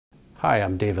Hi,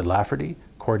 I'm David Lafferty,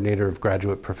 Coordinator of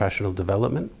Graduate Professional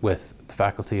Development with the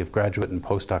Faculty of Graduate and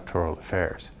Postdoctoral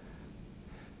Affairs.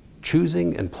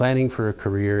 Choosing and planning for a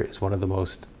career is one of the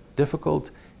most difficult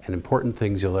and important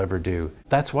things you'll ever do.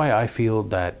 That's why I feel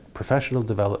that professional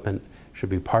development should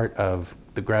be part of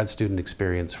the grad student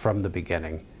experience from the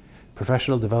beginning.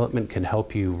 Professional development can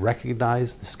help you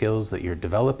recognize the skills that you're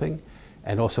developing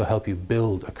and also help you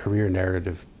build a career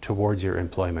narrative towards your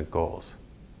employment goals.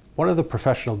 One of the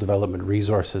professional development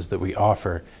resources that we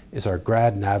offer is our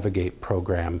Grad Navigate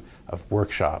program of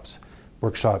workshops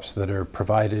that are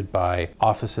provided by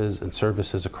offices and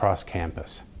services across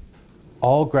campus.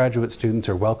 All graduate students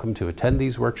are welcome to attend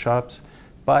these workshops,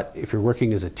 but if you're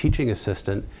working as a teaching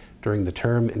assistant during the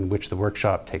term in which the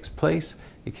workshop takes place,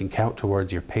 it can count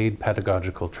towards your paid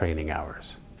pedagogical training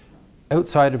hours.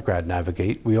 Outside of Grad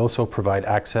Navigate, we also provide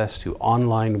access to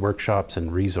online workshops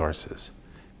and resources.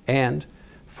 And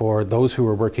for those who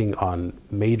are working on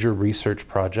major research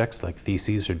projects like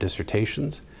theses or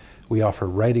dissertations, we offer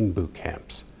writing boot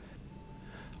camps.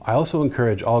 I also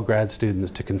encourage all grad students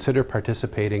to consider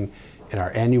participating in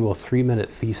our annual 3-minute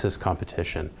thesis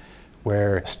competition,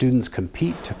 where students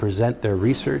compete to present their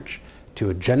research to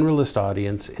a generalist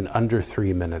audience in under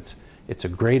 3 minutes. It's a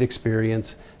great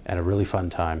experience and a really fun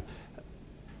time.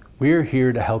 We're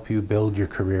here to help you build your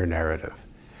career narrative.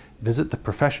 Visit the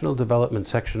professional development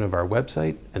section of our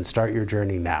website and start your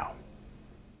journey now.